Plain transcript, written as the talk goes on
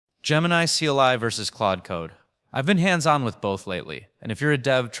Gemini CLI versus Claude Code. I've been hands-on with both lately, and if you're a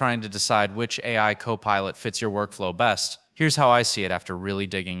dev trying to decide which AI copilot fits your workflow best, here's how I see it after really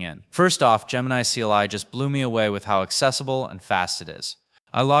digging in. First off, Gemini CLI just blew me away with how accessible and fast it is.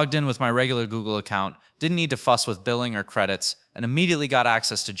 I logged in with my regular Google account, didn't need to fuss with billing or credits, and immediately got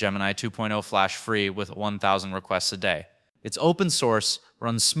access to Gemini 2.0 Flash free with 1,000 requests a day. It's open source,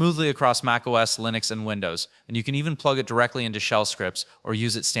 runs smoothly across macOS, Linux, and Windows, and you can even plug it directly into shell scripts or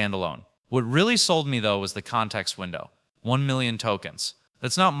use it standalone. What really sold me though was the context window. 1 million tokens.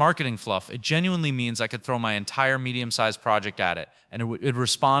 That's not marketing fluff, it genuinely means I could throw my entire medium-sized project at it, and it would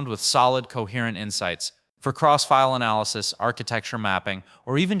respond with solid, coherent insights. For cross-file analysis, architecture mapping,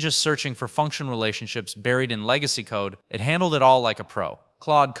 or even just searching for function relationships buried in legacy code, it handled it all like a pro.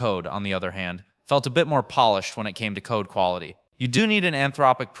 Claude Code, on the other hand, felt a bit more polished when it came to code quality. You do need an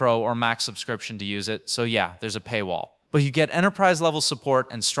Anthropic Pro or Max subscription to use it, so yeah, there's a paywall. But you get enterprise-level support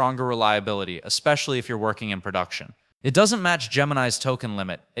and stronger reliability, especially if you're working in production. It doesn't match Gemini's token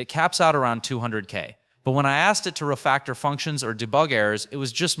limit, it caps out around 200K. But when I asked it to refactor functions or debug errors, it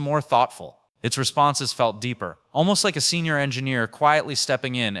was just more thoughtful. Its responses felt deeper, almost like a senior engineer quietly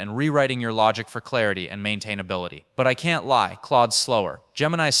stepping in and rewriting your logic for clarity and maintainability. But I can't lie, Claude's slower.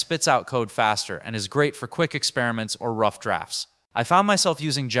 Gemini spits out code faster and is great for quick experiments or rough drafts. I found myself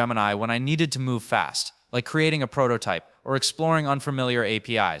using Gemini when I needed to move fast, like creating a prototype or exploring unfamiliar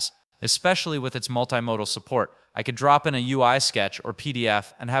APIs. Especially with its multimodal support, I could drop in a UI sketch or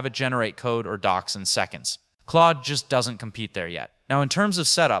PDF and have it generate code or docs in seconds. Claude just doesn't compete there yet. Now in terms of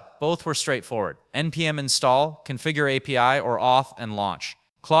setup, both were straightforward. npm install, configure API, or auth and launch.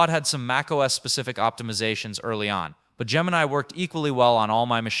 Claude had some macOS specific optimizations early on, but Gemini worked equally well on all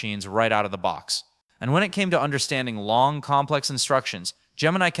my machines right out of the box. And when it came to understanding long, complex instructions,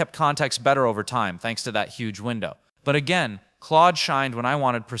 Gemini kept context better over time thanks to that huge window. But again, Claude shined when I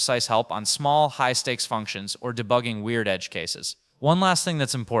wanted precise help on small, high-stakes functions or debugging weird edge cases. One last thing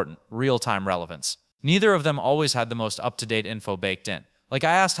that's important, real-time relevance. Neither of them always had the most up-to-date info baked in. Like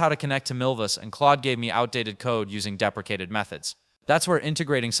I asked how to connect to Milvus and Claude gave me outdated code using deprecated methods. That's where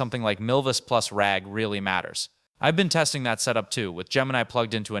integrating something like Milvus plus RAG really matters. I've been testing that setup too, with Gemini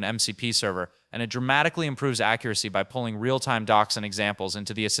plugged into an MCP server, and it dramatically improves accuracy by pulling real-time docs and examples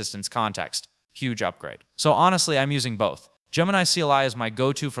into the assistant's context. Huge upgrade. So honestly, I'm using both. Gemini CLI is my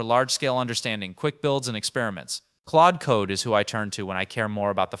go-to for large-scale understanding, quick builds, and experiments. Claude Code is who I turn to when I care more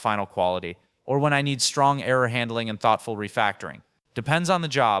about the final quality, or when I need strong error handling and thoughtful refactoring. Depends on the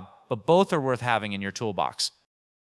job, but both are worth having in your toolbox.